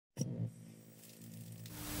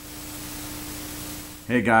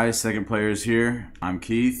Hey guys, Second Players here. I'm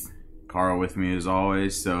Keith. Karl with me as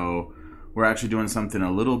always. So we're actually doing something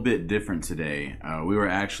a little bit different today. We were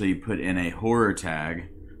actually put in a horror tag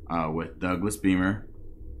with Douglas Beamer.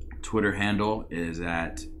 Twitter handle is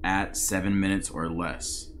at 7 minutes or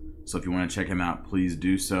less. So if you want to check him out, please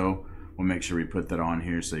do so. We'll make sure we put that on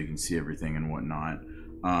here so you can see everything and whatnot.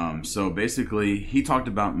 So basically, he talked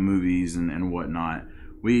about movies and whatnot.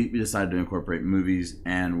 We decided to incorporate movies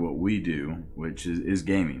and what we do, which is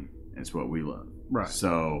gaming. It's what we love. Right.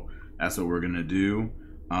 So that's what we're going to do.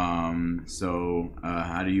 How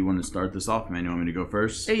do you want to start this off, man? You want me to go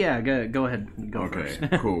first? Yeah, go ahead. Go okay.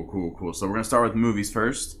 first. Cool. So we're going to start with movies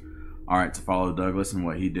first. All right, to follow Douglas and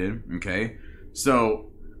what he did. Okay.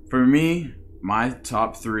 So for me, my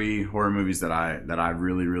top 3 horror movies that I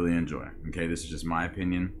really enjoy. Okay, this is just my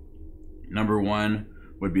opinion. Number 1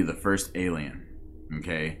 would be the first Alien.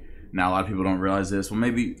 Okay, now a lot of people don't realize this. Well,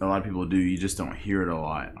 maybe a lot of people do. You just don't hear it a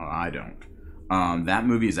lot. I don't. That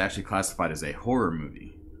movie is actually classified as a horror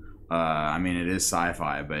movie. I mean, it is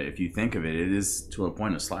sci-fi, but if you think of it, it is to a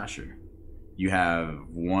point a slasher. You have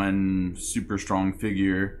one super strong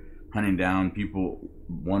figure hunting down people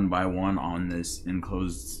one by one on this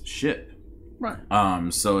enclosed ship. Right.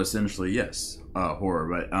 So essentially, yes, horror.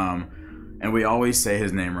 But and we always say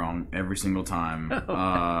his name wrong every single time.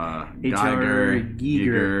 Giger.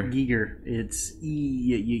 It's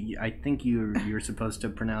E. I think you're supposed to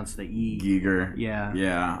pronounce the E. Giger. Yeah.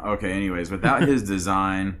 Yeah. Okay. Anyways, without his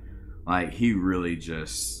design, like he really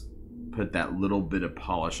just put that little bit of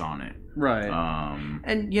polish on it. Right.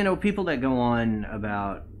 And people that go on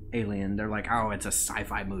about Alien, they're like, oh, it's a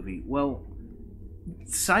sci-fi movie. Well,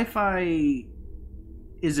 sci-fi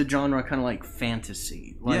is a genre kind of like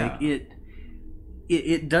fantasy. Like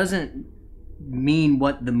it doesn't mean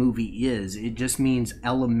what the movie is. It just means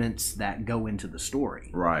elements that go into the story.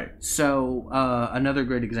 Right. So another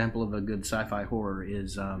great example of a good sci-fi horror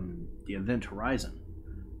is the Event Horizon.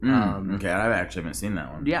 Okay, I actually haven't seen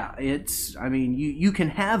that one. Yeah, you can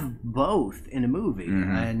have both in a movie,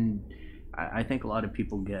 and I think a lot of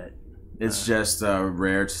people get. It's just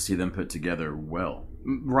rare to see them put together well.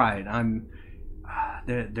 Right.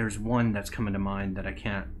 There's one that's coming to mind that I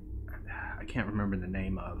can't remember the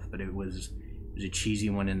name of, but it was a cheesy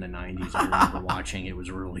one in the 90s. I remember watching. It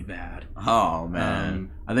was really bad. Oh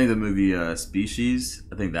man, I think the movie Species.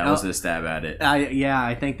 I think that was a stab at it.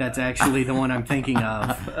 I think that's actually the one I'm thinking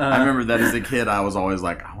of. I remember that as a kid. I was always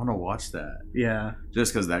like, I want to watch that. Yeah,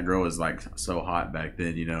 just because that girl was like so hot back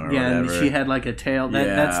then, or yeah, whatever. And she had like a tail.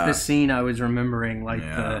 That's the scene I was remembering, like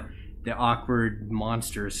the awkward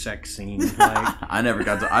monster sex scene. Like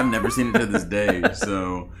I've never seen it to this day.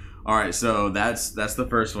 So. All right, so that's the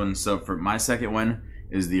first one. So for my second one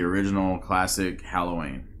is the original classic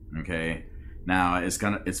Halloween. Okay, now it's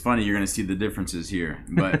funny, you're gonna see the differences here,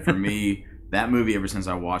 but for me, that movie ever since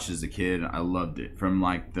I watched as a kid, I loved it. From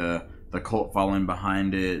like the cult following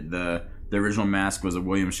behind it, the original mask was a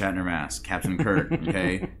William Shatner mask, Captain Kirk.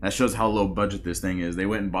 Okay, that shows how low budget this thing is. They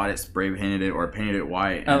went and bought it, spray painted it, or painted it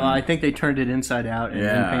white. I think they turned it inside out and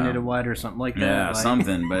then painted it white or something like that. Yeah,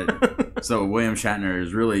 something. But so William Shatner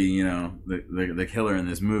is really the killer in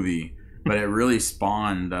this movie. But it really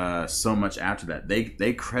spawned so much after that.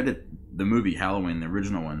 They credit the movie Halloween, the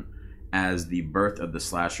original one, as the birth of the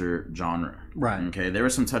slasher genre. Right. Okay, there were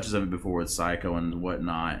some touches of it before with Psycho and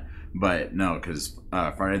whatnot. But no, because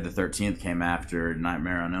Friday the 13th came after,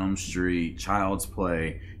 Nightmare on Elm Street, Child's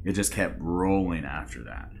Play. It just kept rolling after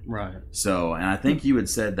that. Right. So, and I think you had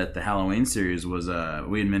said that the Halloween series was,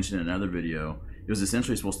 we had mentioned in another video, it was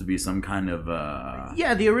essentially supposed to be some kind of...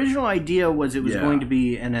 Yeah, the original idea was it was going to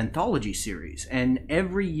be an anthology series. And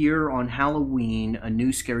every year on Halloween, a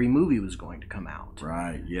new scary movie was going to come out.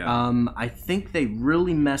 Right, yeah. I think they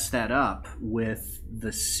really messed that up with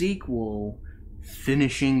the sequel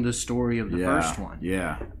finishing the story of the first one.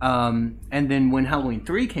 Yeah. And then when Halloween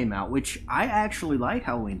 3 came out, which I actually like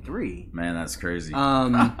Halloween 3. Man, that's crazy.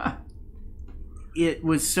 It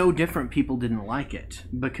was so different, people didn't like it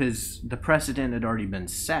because the precedent had already been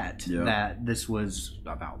set that this was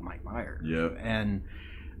about Mike Myers. Yep. And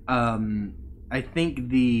I think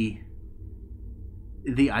the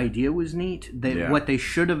idea was neat. What they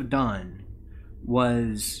should have done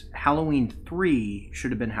was Halloween 3 should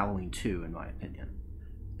have been Halloween 2, in my opinion.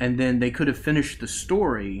 And then they could have finished the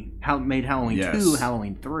story, made Halloween 2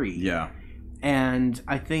 Halloween 3. Yeah. And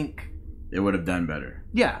I think... it would have done better.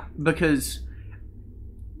 Yeah, because...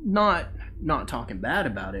 Not talking bad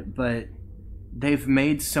about it, but they've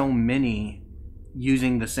made so many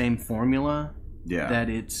using the same formula that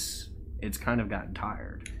it's kind of gotten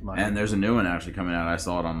tired. And there's a new one actually coming out. I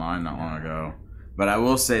saw it online not long ago. But I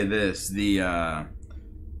will say this, the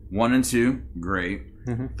 1 and 2, great.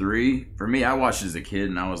 3, for me, I watched it as a kid,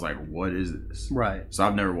 and I was like, what is this? Right. So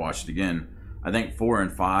I've never watched it again. I think 4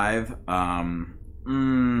 and 5,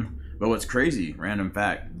 but what's crazy, random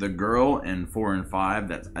fact, the girl in 4 and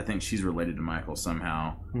 5, I think she's related to Michael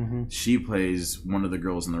somehow. She plays one of the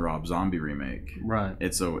girls in the Rob Zombie remake. Right.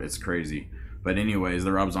 It's crazy. But anyways,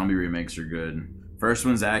 the Rob Zombie remakes are good. First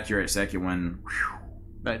one's accurate, second one, whew,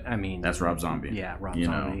 but I mean, that's Rob Zombie. Yeah, Rob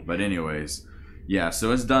Zombie. But anyways, yeah,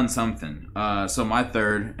 so it's done something. So my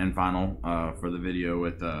third and final for the video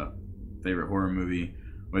with favorite horror movie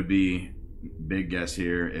would be, big guess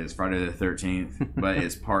here, is Friday the 13th, but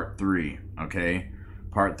it's part 3, okay?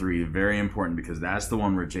 Part 3, very important, because that's the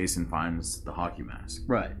one where Jason finds the hockey mask.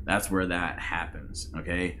 Right. That's where that happens,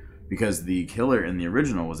 okay? Because the killer in the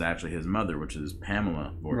original was actually his mother, which is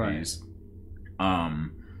Pamela Voorhees. Right.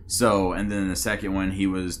 So, and then the second one, he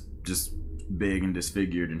was just big and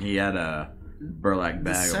disfigured, and he had a burlap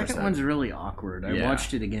bag. The second one's really awkward. I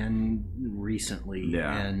watched it again recently,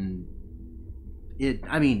 and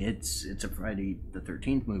it's a Friday the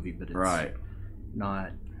 13th movie, but it's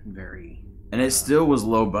not very. And it still was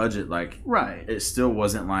low budget, like it still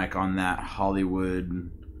wasn't like on that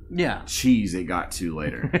Hollywood cheese it got to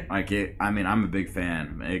later. Like it. I mean, I'm a big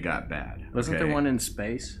fan. It got bad. Wasn't there one in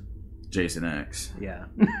space? Jason X. Yeah.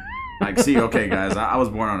 Like, see, okay, guys, I was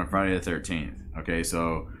born on a Friday the 13th. Okay,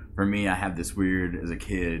 so for me, I have this weird as a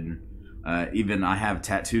kid. Even I have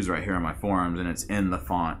tattoos right here on my forearms, and it's in the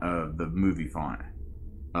font of the movie font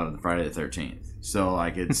of the Friday the 13th. So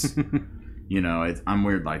like it's, I'm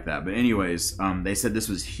weird like that. But anyways, they said this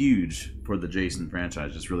was huge for the Jason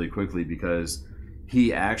franchise, just really quickly, because they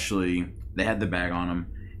had the bag on him,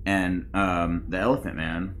 and the Elephant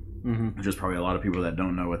Man, which is probably a lot of people that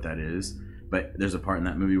don't know what that is. But there's a part in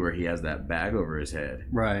that movie where he has that bag over his head.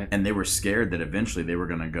 Right. And they were scared that eventually they were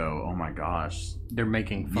going to go, oh my gosh. They're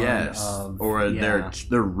making fun of. Or they're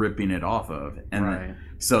ripping it off of. And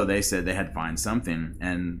so they said they had to find something.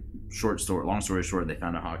 And long story short, they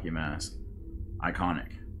found a hockey mask.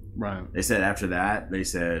 Iconic. Right. They said after that,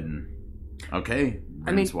 okay,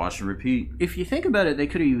 watch and repeat. If you think about it, they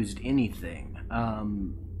could have used anything.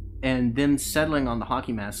 And them settling on the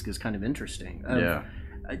hockey mask is kind of interesting.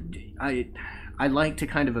 I like to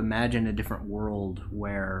kind of imagine a different world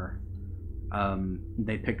where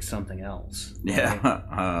they picked something else. Yeah.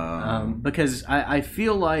 Right? Because I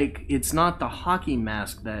feel like it's not the hockey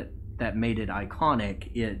mask that made it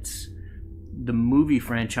iconic. It's the movie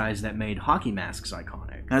franchise that made hockey masks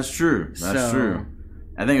iconic. That's true. That's true.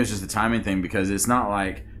 I think it was just a timing thing, because it's not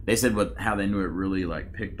like they said how they knew it really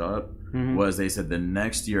like picked up. Was they said the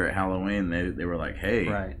next year at Halloween they were like,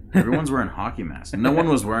 hey, everyone's wearing hockey masks. And no one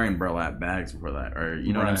was wearing burlap bags before that, or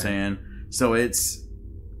you know what I'm saying? So it's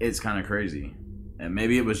kind of crazy. And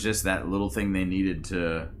maybe it was just that little thing they needed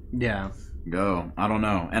to go. I don't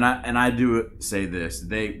know. And I do say this,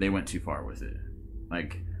 they went too far with it.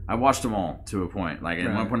 Like, I watched them all to a point. Like,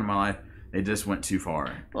 at one point in my life, they just went too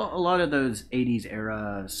far. Well, a lot of those 80s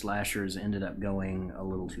era slashers ended up going a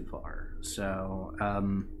little too far. So,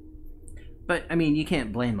 but I mean, you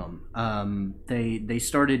can't blame them. They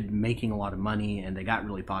started making a lot of money, and they got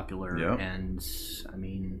really popular. Yep. And I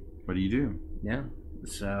mean, what do you do? Yeah.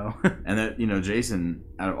 So. And that Jason,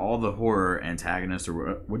 out of all the horror antagonists,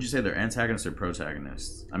 or would you say they're antagonists or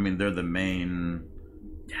protagonists? I mean, they're the main.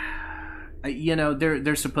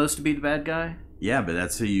 They're supposed to be the bad guy. Yeah, but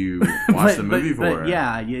that's who you watch the movie for. But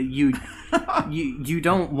yeah, you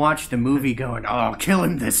don't watch the movie going, oh, kill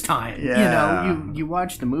him this time. Yeah. You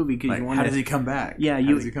watch the movie because you want. How does he come back? Yeah,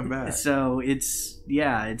 how does he come back? So it's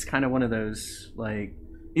kind of one of those like.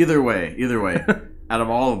 Either way, out of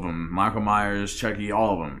all of them, Michael Myers, Chucky,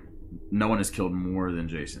 all of them, no one has killed more than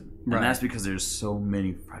Jason, and that's because there's so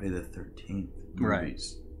many Friday the 13th movies.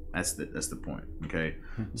 Right. That's the point, okay?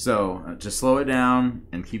 So, just slow it down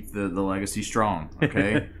and keep the legacy strong,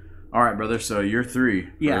 okay? All right, brother, so you're 3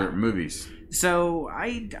 for movies. So,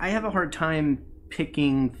 I have a hard time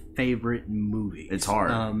picking favorite movies. It's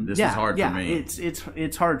hard. This is hard for me.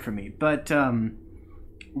 It's hard for me. But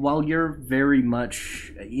while you're very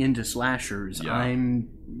much into slashers, I'm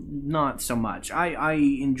not so much. I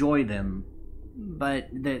enjoy them, but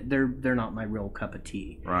they're not my real cup of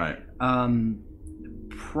tea. Right.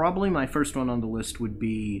 Probably my first one on the list would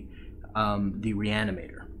be The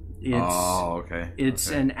Reanimator.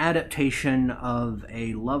 It's an adaptation of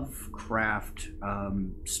a Lovecraft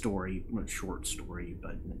story, short story,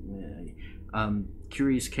 but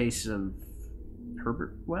Curious Case of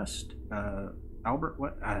Herbert West, Albert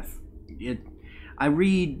West. I've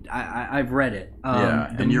read it.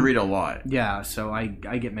 And you read a lot. Yeah, so I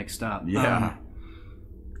get mixed up. Yeah.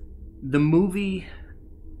 The movie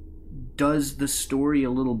does the story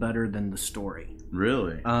a little better than the story.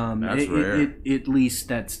 Really? That's rare. At least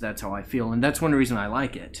that's how I feel, and that's one reason I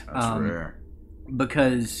like it. That's rare.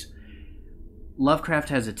 Because Lovecraft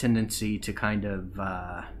has a tendency to kind of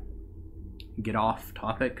get off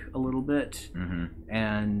topic a little bit,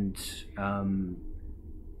 and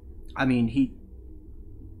I mean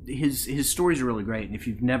his stories are really great, and if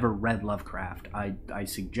you've never read Lovecraft, I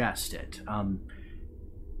suggest it.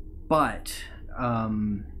 But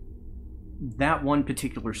that one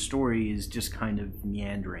particular story is just kind of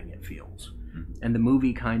meandering, it feels. And the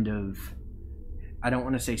movie kind of, I don't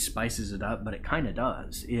want to say spices it up, but it kind of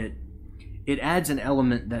does. It adds an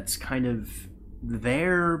element that's kind of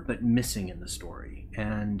there but missing in the story.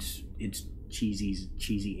 And it's cheesy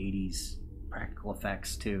 80s practical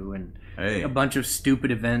effects too, and a bunch of stupid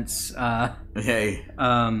events.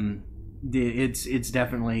 It's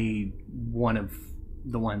definitely one of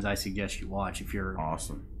the ones I suggest you watch if you're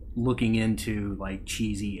looking into like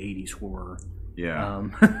cheesy 80s horror. Yeah,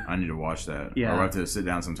 I need to watch that. Yeah, I'll have to sit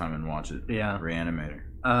down sometime and watch it. Yeah, Reanimator.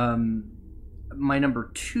 My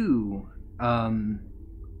number 2, and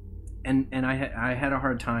I had a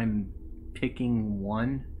hard time picking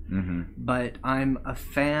one, but I'm a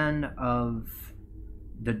fan of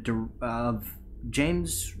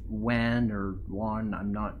James Wan or Wan.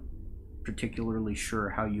 I'm not particularly sure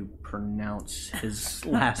how you pronounce his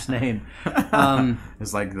last name.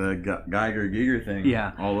 It's like the Geiger Giger thing.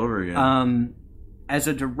 Yeah, all over again. As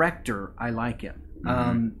a director, I like him.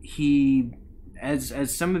 He,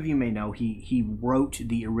 as some of you may know, he wrote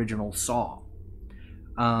the original Saw.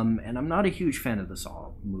 And I'm not a huge fan of the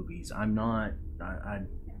Saw movies. I'm not.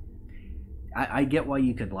 I get why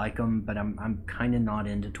you could like them, but I'm kind of not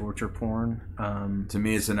into torture porn. To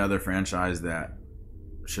me, it's another franchise that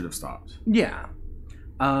should have stopped. Yeah.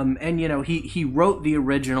 And you know, he wrote the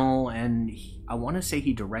original, and I want to say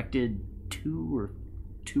he directed two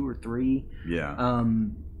or three. Yeah.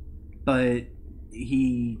 But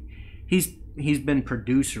he's been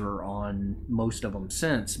producer on most of them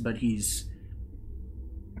since. But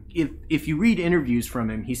if you read interviews from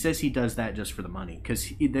him, he says he does that just for the money,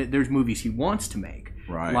 because there's movies he wants to make,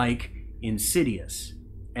 right? Like Insidious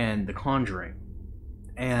and The Conjuring.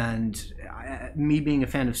 And me being a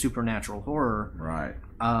fan of supernatural horror, right?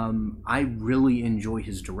 I really enjoy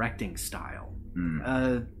his directing style.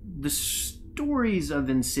 The stories of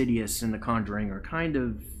Insidious and The Conjuring are kind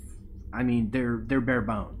of, I mean, they're bare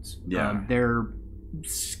bones. Yeah, they're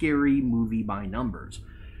scary movie by numbers.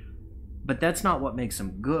 But that's not what makes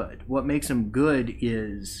him good. What makes him good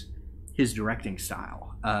is his directing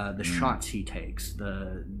style, the shots he takes,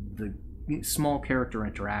 the small character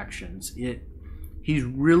interactions. He's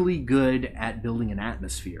really good at building an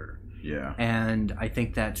atmosphere. Yeah. And I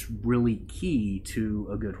think that's really key to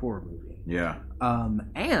a good horror movie. Yeah.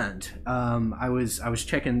 I was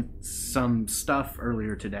checking some stuff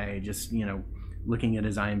earlier today, just, you know, looking at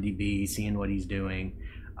his IMDb, seeing what he's doing.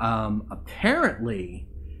 Apparently,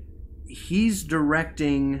 he's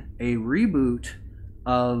directing a reboot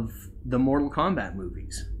of the Mortal Kombat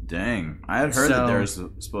movies. Dang, I had heard that there's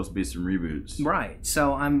supposed to be some reboots. Right,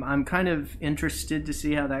 so I'm kind of interested to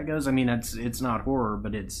see how that goes. I mean, it's not horror,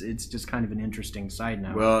 but it's just kind of an interesting side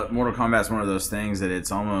note. Well, Mortal Kombat's one of those things that it's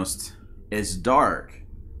dark,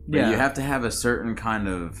 but you have to have a certain kind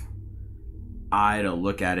of eye to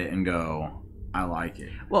look at it and go, I like it.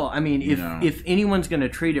 Well, I mean, if anyone's going to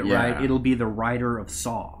treat it right, it'll be the writer of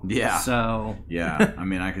Saw. Yeah. So. Yeah, I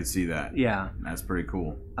mean, I could see that. Yeah. That's pretty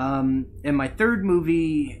cool. And my third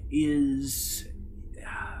movie is,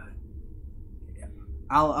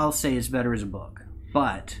 I'll say it's better as a book,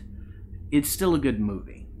 but it's still a good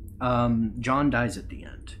movie. John dies at the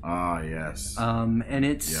end. Ah, yes. And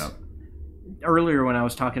it's earlier when I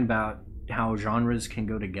was talking about how genres can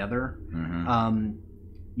go together.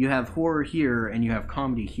 You have horror here and you have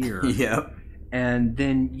comedy here. Yep. And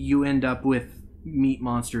then you end up with meat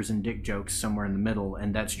monsters and dick jokes somewhere in the middle,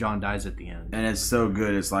 and that's John dies at the end. And it's so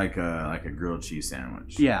good. It's like a grilled cheese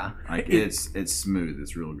sandwich. Yeah. Like it's smooth.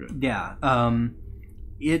 It's real good. Yeah.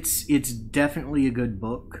 It's definitely a good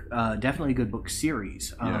book. Definitely a good book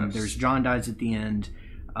series. Yes. There's John dies at the end.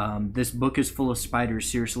 This book is full of spiders.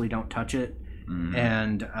 Seriously, don't touch it.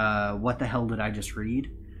 And what the hell did I just read?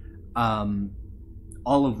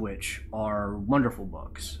 All of which are wonderful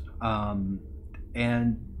books. And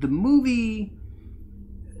the movie...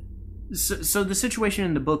 So the situation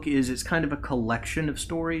in the book is it's kind of a collection of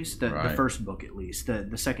stories. The first book, at least.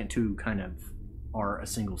 The second two kind of are a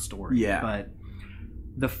single story. Yeah. But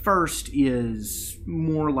the first is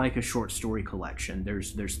more like a short story collection.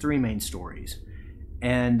 There's three main stories.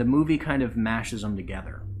 And the movie kind of mashes them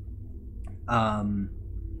together.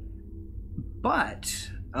 But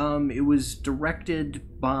it was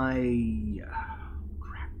directed by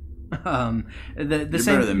the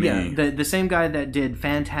same better than me. the same guy that did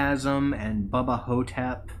Phantasm and Bubba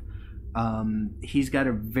Hotep. He's got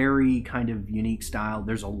a very kind of unique style.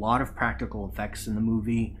 There's a lot of practical effects in the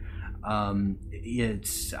movie.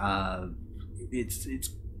 It's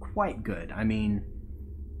quite good. I mean,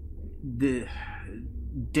 the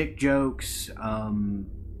dick jokes,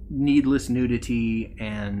 needless nudity,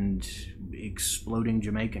 and exploding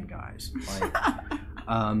Jamaican guys. Like,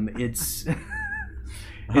 it's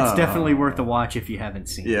definitely worth a watch if you haven't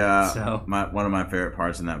seen it. Yeah. So One of my favorite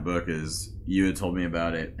parts in that book is you had told me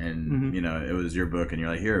about it, and you know, it was your book, and you're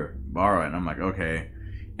like, here, borrow it, and I'm like, okay.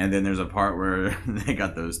 And then there's a part where they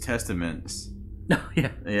got those testaments. Oh,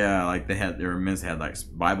 yeah. Yeah, like they were meant to have like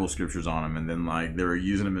Bible scriptures on them, and then like they were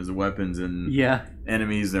using them as weapons and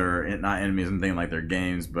enemies, or not enemies, I'm thinking like they're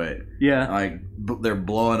games, but like they're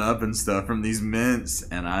blowing up and stuff from these mints.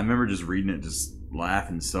 And I remember just reading it, just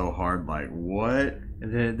laughing so hard, like, what?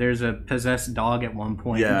 There's a possessed dog at one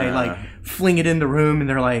point, and they like fling it in the room, and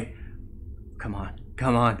they're like, come on,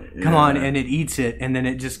 and it eats it, and then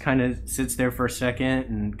it just kind of sits there for a second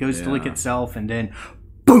and goes to lick itself, and then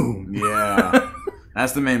boom. Yeah.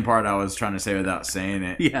 That's the main part I was trying to say without saying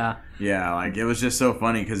it. Yeah. Yeah, like it was just so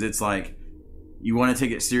funny because it's like you want to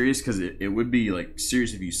take it serious because it would be like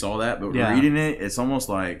serious if you saw that, but reading it, it's almost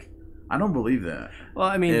like I don't believe that. Well,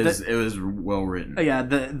 I mean, it was well written. Yeah,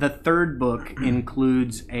 the third book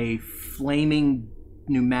includes a flaming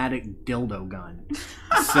pneumatic dildo gun.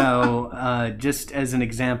 So, just as an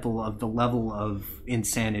example of the level of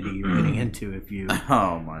insanity you're getting into if you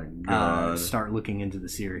oh my god start looking into the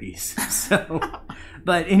series. So,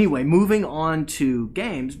 but anyway, moving on to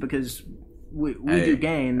games, because we do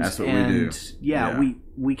games. That's what we do. Yeah,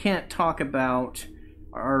 we can't talk about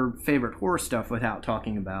our favorite horror stuff without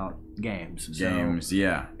talking about games. Games,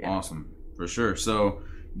 yeah, awesome, for sure. So,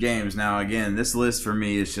 games. Now, again, this list for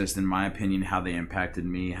me is just, in my opinion, how they impacted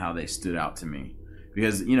me, how they stood out to me.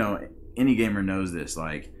 Because, you know, any gamer knows this.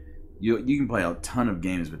 Like, you can play a ton of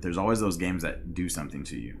games, but there's always those games that do something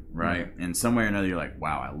to you, right? Mm-hmm. And some way or another, you're like,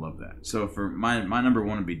 wow, I love that. So for my number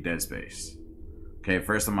one would be Dead Space. Okay,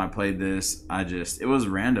 first time I played this, it was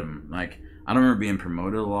random. Like, I don't remember being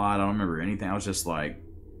promoted a lot. I don't remember anything. I was just like,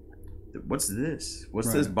 what's this?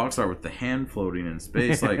 What's this box art with the hand floating in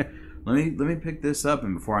space? Like, let me pick this up,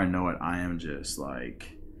 and before I know it, I am just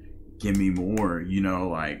like, give me more, you know,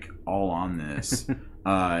 like all on this.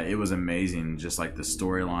 It was amazing, just like the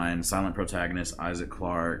storyline, silent protagonist Isaac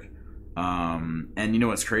Clarke. And you know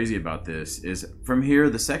what's crazy about this is from here,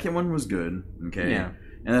 the second one was good, okay,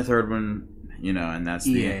 and the third one, you know, and that's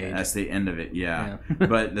the end of it, yeah.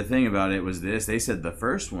 But the thing about it was this: they said the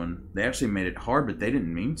first one they actually made it hard, but they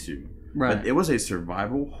didn't mean to. Right. But it was a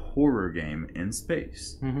survival horror game in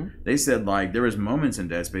space. Mm-hmm. They said, like, there was moments in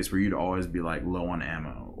Dead Space where you'd always be, like, low on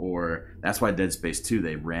ammo. Or that's why Dead Space 2,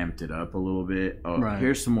 they ramped it up a little bit. Oh,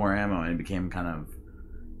 here's some more ammo. And it became kind of...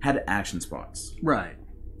 had action spots. Right.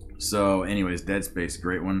 So, anyways, Dead Space,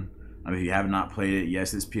 great one. I mean, if you have not played it,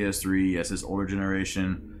 yes, it's PS3. Yes, it's older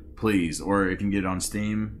generation. Please. Or if you can get it on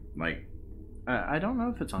Steam, like... I don't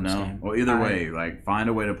know if it's on Steam. Well, either way, like, find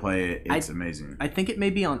a way to play it. It's amazing. I think it may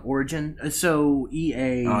be on Origin. So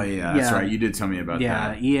EA. Oh yeah, that's right. You did tell me about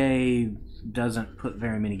that. Yeah, EA doesn't put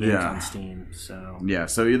very many games on Steam. So yeah.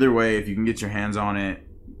 So either way, if you can get your hands on it,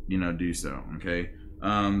 you know, do so. Okay.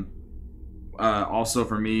 Also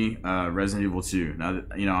for me, Resident Evil 2. Now,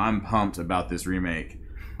 you know, I'm pumped about this remake.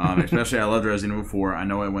 Especially, I loved Resident Evil 4. I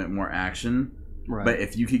know it went more action, but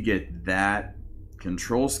if you could get that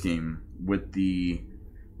control scheme with the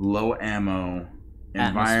low ammo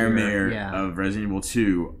environment of Resident Evil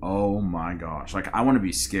 2, oh my gosh. Like, I want to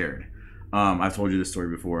be scared. I've told you this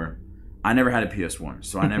story before. I never had a PS1,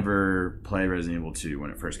 so I never played Resident Evil 2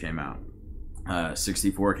 when it first came out.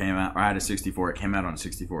 64 came out, or I had a 64, it came out on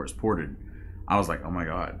 64, it was ported. I was like, oh my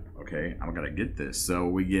god, okay, I'm gonna get this. So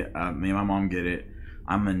we get, me and my mom get it.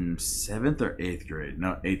 I'm in 7th or 8th grade.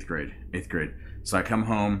 No, 8th grade. 8th grade. So I come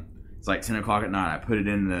home. It's like 10 o'clock at night. I put it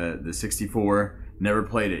in the 64. Never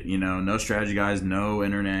played it. You know, no strategy guides, no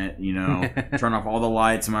internet. You know, turn off all the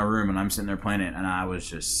lights in my room, and I'm sitting there playing it, and I was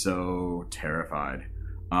just so terrified.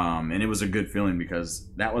 And it was a good feeling because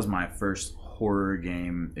that was my first horror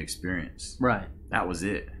game experience. Right. That was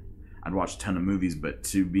it. I'd watched a ton of movies, but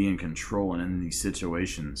to be in control and in these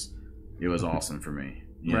situations, it was awesome for me.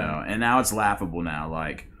 You know, and now it's laughable now.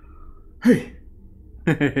 Like, hey,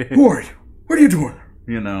 Ward, what are you doing?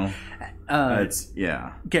 You know, it's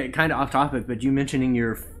kind of off topic, but you mentioning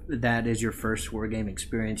that as your first horror game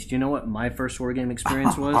experience. Do you know what my first horror game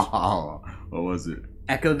experience was? What was it?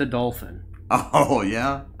 Echo the Dolphin. Oh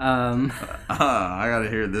yeah. I gotta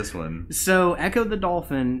hear this one. So Echo the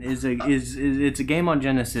Dolphin is it's a game on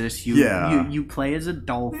Genesis. You play as a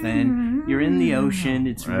dolphin. You're in the ocean.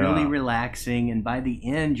 It's really relaxing, and by the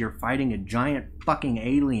end, you're fighting a giant fucking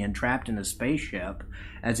alien trapped in a spaceship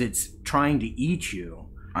as it's trying to eat you.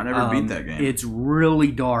 I never beat that game. It's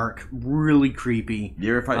really dark, really creepy. Do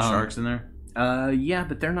you ever fight sharks in there? Yeah,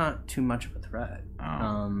 but they're not too much of a threat.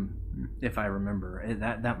 If I remember,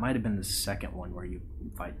 that might have been the second one where you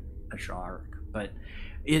fight a shark. But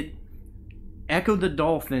Echo the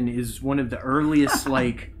Dolphin is one of the earliest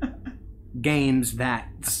like games that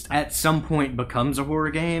at some point becomes a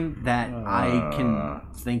horror game that I can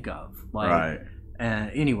think of. Like, right.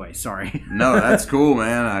 Anyway, sorry. No, that's cool,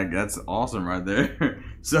 man. That's awesome right there.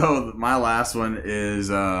 So my last one is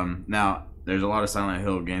now there's a lot of Silent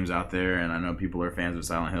Hill games out there, and I know people are fans of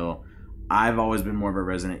Silent Hill. I've always been more of a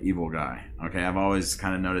Resident Evil guy. Okay, I've always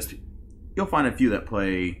kind of noticed you'll find a few that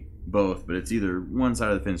play both, but it's either one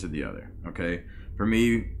side of the fence or the other. Okay, for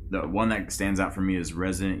me, the one that stands out for me is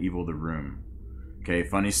Resident Evil: The Room. Okay,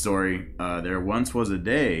 funny story. There once was a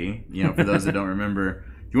day, for those that don't remember,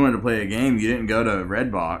 if you wanted to play a game, you didn't go to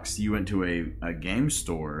Redbox. You went to a game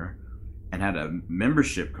store and had a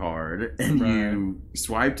membership card, and you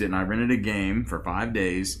swiped it, and I rented a game for 5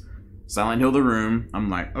 days. Silent Hill: The Room. I'm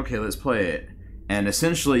like, okay, let's play it. And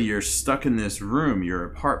essentially, you're stuck in this room, your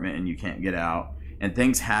apartment, and you can't get out. And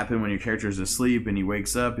things happen when your character's asleep, and he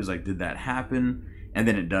wakes up. He's like, did that happen? And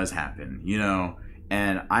then it does happen,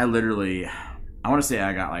 And I want to say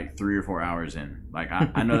I got like 3 or 4 hours in. Like,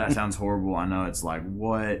 I know that sounds horrible. I know it's like,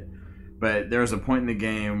 what? But there's a point in the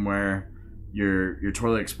game where your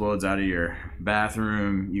toilet explodes out of your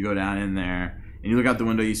bathroom. You go down in there. And you look out the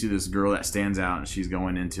window, you see this girl that stands out, and she's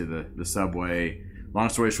going into the subway. Long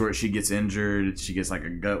story short, she gets injured. She gets like a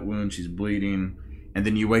gut wound. She's bleeding. And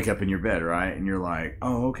then you wake up in your bed, right? And you're like,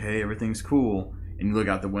 oh, okay, everything's cool. And you look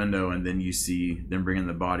out the window, and then you see them bringing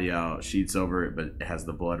the body out, sheets over it, but it has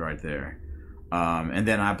the blood right there. And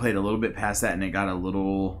then I played a little bit past that, and it got a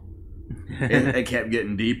little... it kept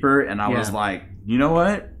getting deeper, and I was like, you know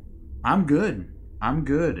what? I'm good.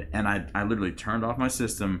 And I literally turned off my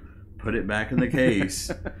system, put it back in the case,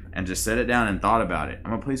 and just set it down and thought about it. I'm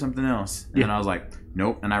going to play something else. And then I was like,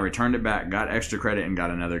 nope. And I returned it back, got extra credit, and got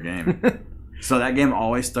another game. So that game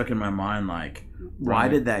always stuck in my mind, like, why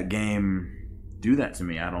did that game do that to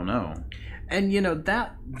me? I don't know. And,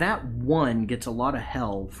 that one gets a lot of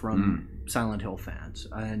hell from Silent Hill fans.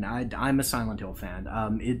 And I'm a Silent Hill fan.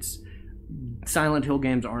 Silent Hill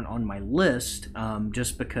games aren't on my list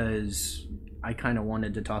just because... I kind of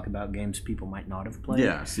wanted to talk about games people might not have played.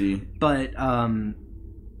 Yeah, see. But I'm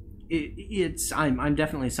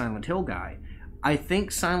definitely a Silent Hill guy. I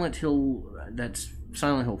think Silent Hill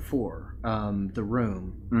 4, The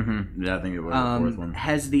Room. Mm-hmm. Yeah, I think it was the fourth one.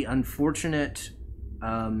 Has the unfortunate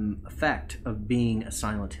effect of being a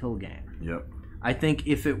Silent Hill game. Yep. I think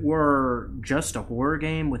if it were just a horror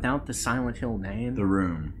game without the Silent Hill name, The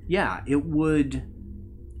Room. Yeah, it would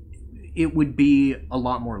be a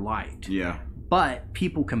lot more liked. Yeah. But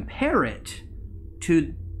people compare it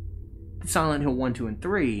to Silent Hill 1, 2, and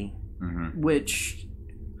 3, which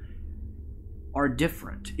are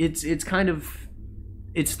different. It's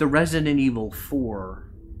the Resident Evil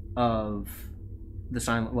 4 of the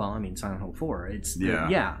Silent Hill 4.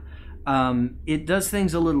 It does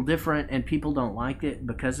things a little different, and people don't like it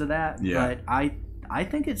because of that. Yeah. But I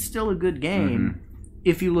think it's still a good game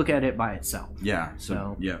if you look at it by itself. Yeah.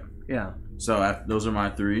 So yeah. So those are my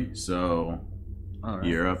 3. So right.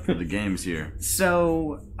 You're up for the games here.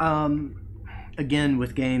 So again,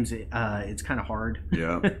 with games, it's kind of hard.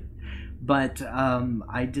 Yeah. But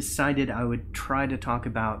I decided I would try to talk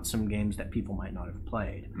about some games that people might not have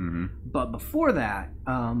played. Mm-hmm. But before that,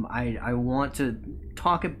 I want to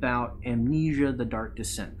talk about Amnesia: The Dark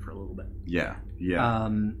Descent for a little bit. Yeah.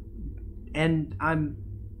 And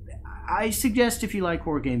I suggest if you like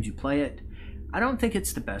horror games, you play it. I don't think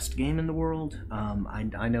it's the best game in the world.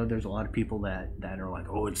 I know there's a lot of people that are like,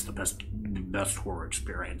 oh, it's the best horror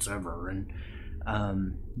experience ever, and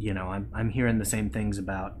I'm hearing the same things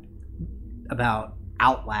about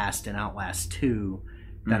Outlast and Outlast 2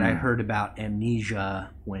 that I heard about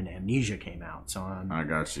Amnesia when Amnesia came out. So I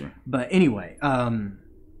got you. But anyway,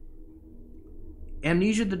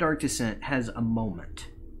 Amnesia: The Dark Descent has a moment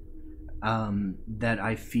that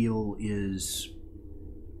I feel is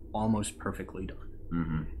almost perfectly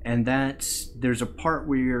done. And there's a part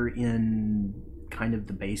where you're in kind of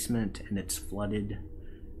the basement and it's flooded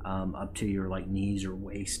up to your like knees or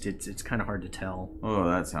waist. It's kind of hard to tell. Oh,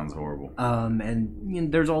 that sounds horrible.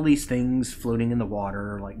 And there's all these things floating in the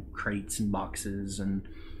water, like crates and boxes, and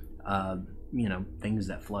things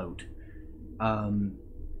that float. And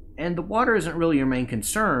the water isn't really your main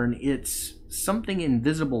concern. It's something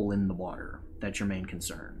invisible in the water that's your main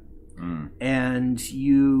concern. And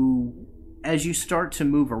as you start to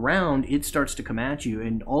move around, it starts to come at you,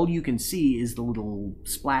 and all you can see is the little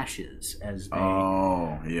splashes as they...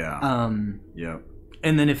 Oh, yeah. Yep.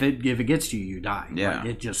 And then if it gets to you, you die. Yeah.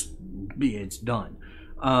 Like, it's done.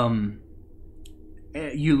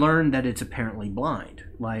 You learn that it's apparently blind.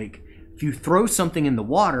 Like, if you throw something in the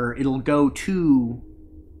water, it'll go to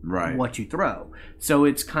what you throw. So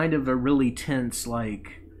it's kind of a really tense,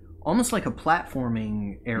 like... almost like a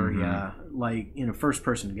platforming area, like in a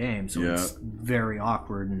first-person game. So it's very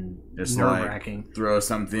awkward and nerve-wracking. Like, throw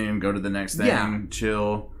something, go to the next thing,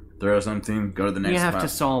 chill. Throw something, go to the next. You have to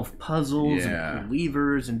solve puzzles and pull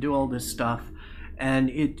levers and do all this stuff.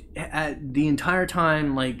 And the entire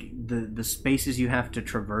time, like the spaces you have to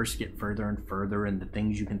traverse get further and further, and the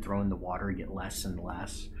things you can throw in the water get less and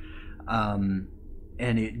less. And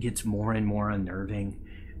it gets more and more unnerving.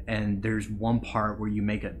 And there's one part where you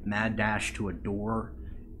make a mad dash to a door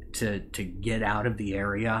to get out of the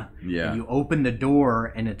area. Yeah. And you open the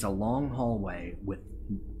door, and it's a long hallway with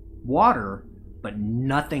water, but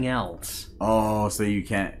nothing else. Oh, so you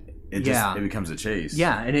can't... It becomes a chase.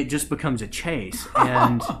 Yeah, and it just becomes a chase.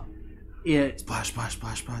 And it... Splash, splash,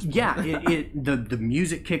 splash, splash. Yeah, the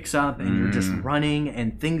music kicks up, and you're just running,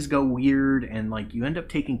 and things go weird, and like you end up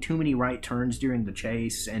taking too many right turns during the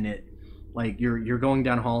chase, and it... Like, you're going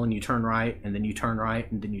down a hall and you turn right, and then you turn right,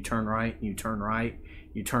 and then you turn right, and you turn right,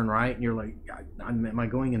 you turn right, and you're like, am I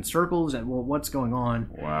going in circles? And, well, what's going on?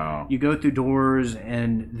 Wow. You go through doors,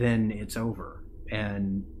 and then it's over.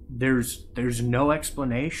 And there's no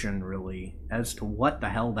explanation, really, as to what the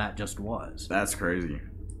hell that just was. That's crazy.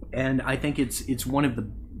 And I think it's one of the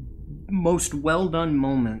most well-done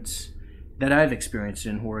moments that I've experienced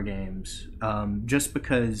in horror games, just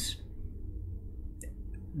because...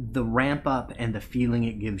 the ramp up and the feeling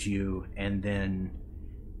it gives you, and then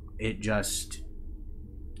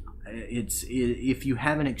if you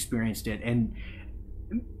haven't experienced it, and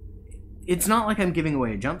it's not like I'm giving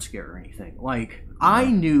away a jump scare or anything. Like, I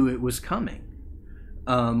knew it was coming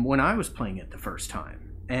when I was playing it the first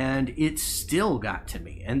time, and it still got to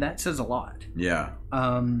me, and that says a lot. Yeah.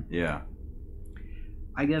 I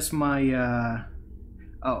guess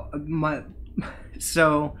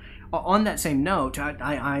so on that same note,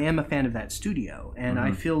 I am a fan of that studio, and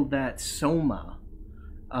I feel that Soma,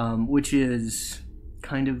 which is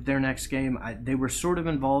kind of their next game, they were sort of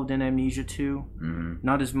involved in Amnesia 2,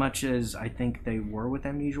 not as much as I think they were with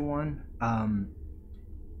Amnesia 1,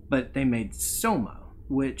 but they made Soma,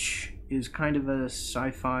 which is kind of a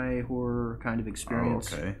sci-fi horror kind of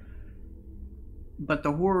experience. Oh, okay. But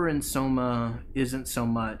the horror in Soma isn't so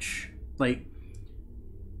much like...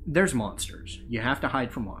 There's monsters. You have to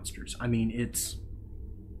hide from monsters. I mean, it's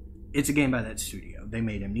a game by that studio. They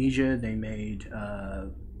made Amnesia. They made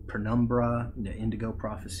Penumbra, the Indigo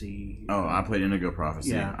Prophecy. Oh, I played Indigo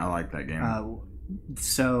Prophecy. Yeah. I like that game.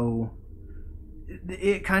 So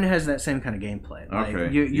it kind of has that same kind of gameplay. Like,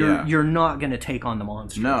 okay. You're not going to take on the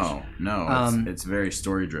monsters. No. It's very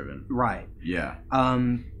story driven. Right. Yeah.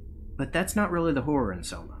 But that's not really the horror in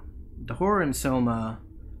Soma. The horror in Soma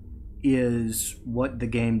is what the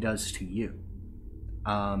game does to you.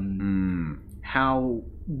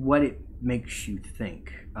 What it makes you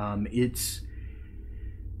think.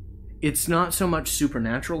 It's not so much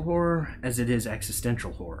supernatural horror as it is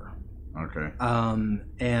existential horror. Okay.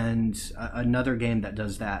 And another game that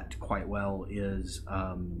does that quite well is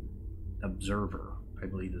Observer, I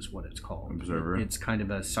believe is what it's called. Observer. It's kind of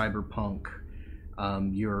a cyberpunk.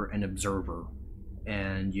 You're an observer,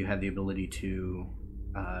 and you have the ability to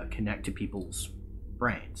connect to people's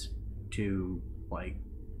brains to like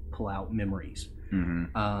pull out memories.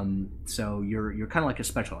 So you're kind of like a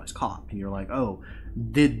specialized cop, and you're like, oh,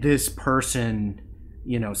 did this person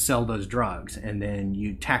sell those drugs? And then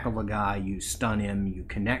you tackle the guy, you stun him, you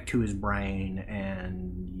connect to his brain,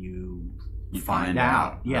 and you find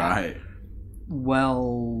out. Yeah. Right.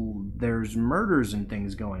 Well, there's murders and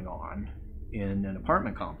things going on in an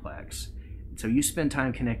apartment complex, so you spend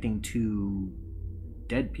time connecting to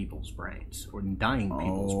dead people's brains or dying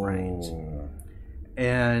people's brains.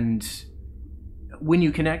 And when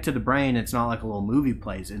you connect to the brain, it's not like a little movie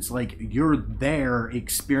plays. It's like you're there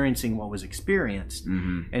experiencing what was experienced.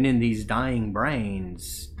 And in these dying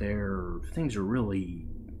brains, things are really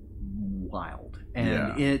wild.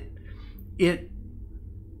 And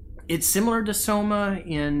it's similar to Soma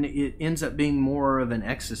in it ends up being more of an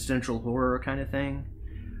existential horror kind of thing.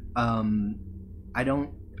 I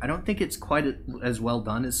don't think it's quite as well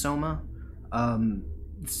done as Soma,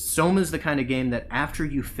 Soma's the kind of game that after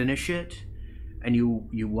you finish it and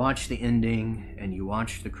you watch the ending and you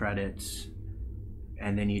watch the credits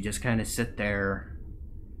and then you just kind of sit there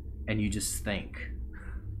and you just think.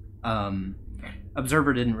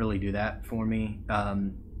 Observer didn't really do that for me,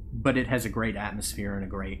 but it has a great atmosphere and a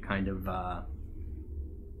great kind of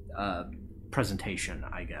presentation,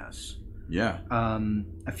 I guess. Yeah.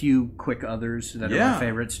 A few quick others that are my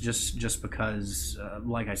favorites, just because,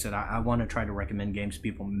 like I said, I want to try to recommend games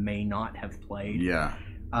people may not have played. Yeah.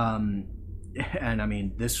 And I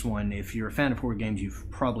mean, this one, if you're a fan of horror games,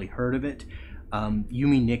 you've probably heard of it.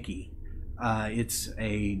 Yumi Nikki. It's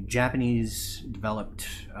a Japanese-developed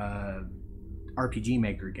RPG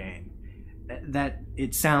Maker game. That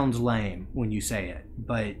it sounds lame when you say it,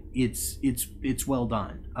 but it's well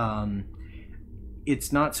done.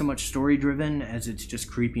 It's not so much story driven as it's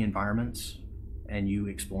just creepy environments and you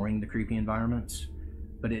exploring the creepy environments,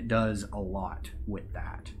 but it does a lot with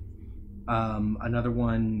that. Another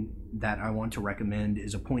one that I want to recommend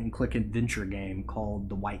is a point and click adventure game called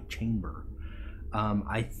The White Chamber.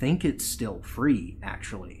 I think it's still free,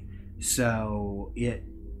 actually, so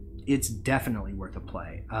it's definitely worth a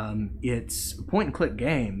play. It's a point and click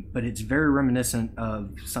game, but it's very reminiscent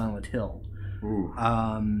of Silent Hill. Ooh.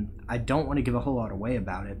 I don't want to give a whole lot away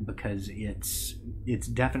about it because it's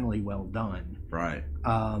definitely well done. Right.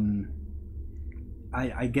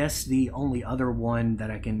 I guess the only other one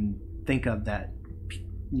that I can think of that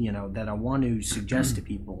that I want to suggest to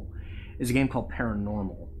people is a game called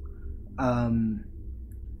Paranormal.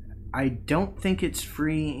 I don't think it's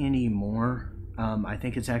free anymore. I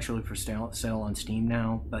think it's actually for sale on Steam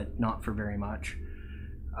now, but not for very much.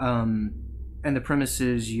 And the premise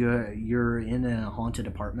is you're in a haunted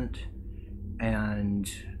apartment, and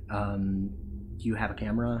you have a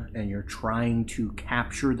camera, and you're trying to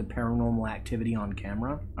capture the paranormal activity on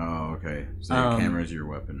camera. Oh, okay. So your camera is your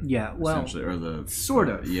weapon. Yeah, well, or the sort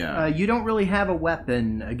of. Yeah. You don't really have a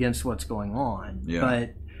weapon against what's going on,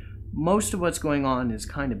 but most of what's going on is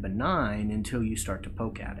kind of benign until you start to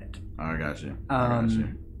poke at it. Oh, I got you.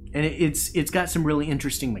 And it's got some really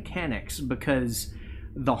interesting mechanics because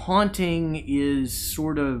the haunting is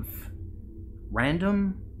sort of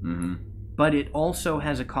random, but it also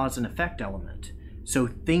has a cause and effect element. So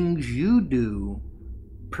things you do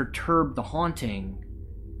perturb the haunting,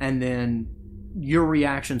 and then your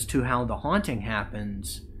reactions to how the haunting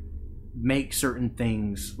happens make certain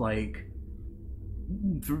things, like,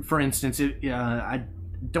 for instance, I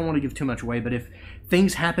don't want to give too much away, but if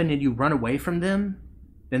things happen and you run away from them,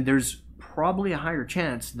 then there's probably a higher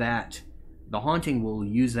chance that the haunting will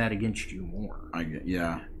use that against you more.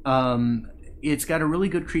 It's got a really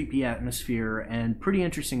good creepy atmosphere and pretty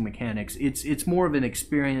interesting mechanics. It's more of an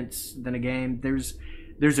experience than a game. There's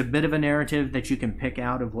a bit of a narrative that you can pick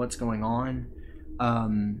out of what's going on.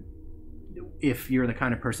 If you're the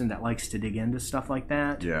kind of person that likes to dig into stuff like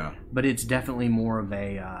that. Yeah. But it's definitely more of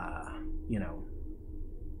a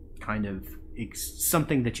kind of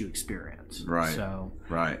something that you experience. Right. So.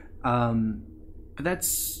 Right. But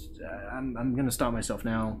that's I'm gonna stop myself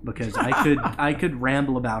now because I could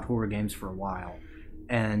ramble about horror games for a while,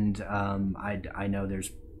 and I know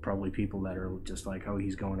there's probably people that are just like, oh,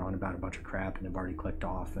 he's going on about a bunch of crap and have already clicked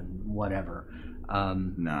off and whatever.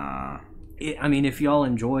 Nah. I mean, if y'all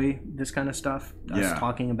enjoy this kind of stuff, us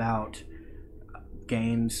talking about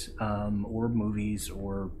games or movies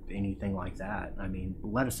or anything like that, I mean,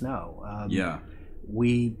 let us know.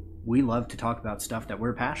 We love to talk about stuff that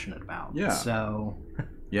we're passionate about. Yeah. So.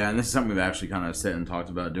 Yeah, and this is something we've actually kind of sit and talked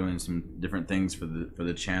about doing some different things for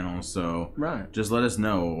the channel. So just let us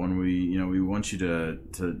know when we want you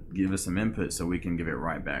to give us some input so we can give it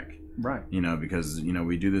right back. Right. Because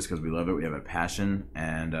we do this because we love it. We have a passion,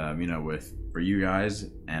 and for you guys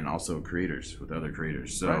and also creators with other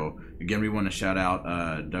creators. So again, we want to shout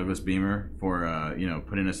out Douglas Beamer for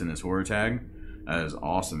putting us in this horror tag. That is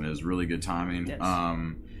awesome. It was really good timing.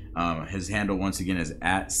 Yes. His handle once again is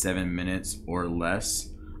at 7 minutes or less.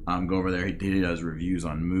 Go over there. He does reviews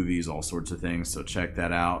on movies, all sorts of things. So check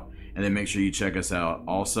that out. And then make sure you check us out.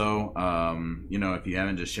 Also, if you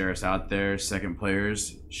haven't, just share us out there. Second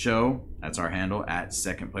Players Show. That's our handle, at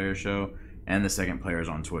Second Players Show. And the Second Players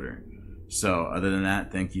on Twitter. So other than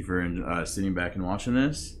that, thank you for sitting back and watching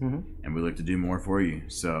this. And we look to do more for you.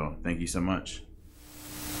 So thank you so much.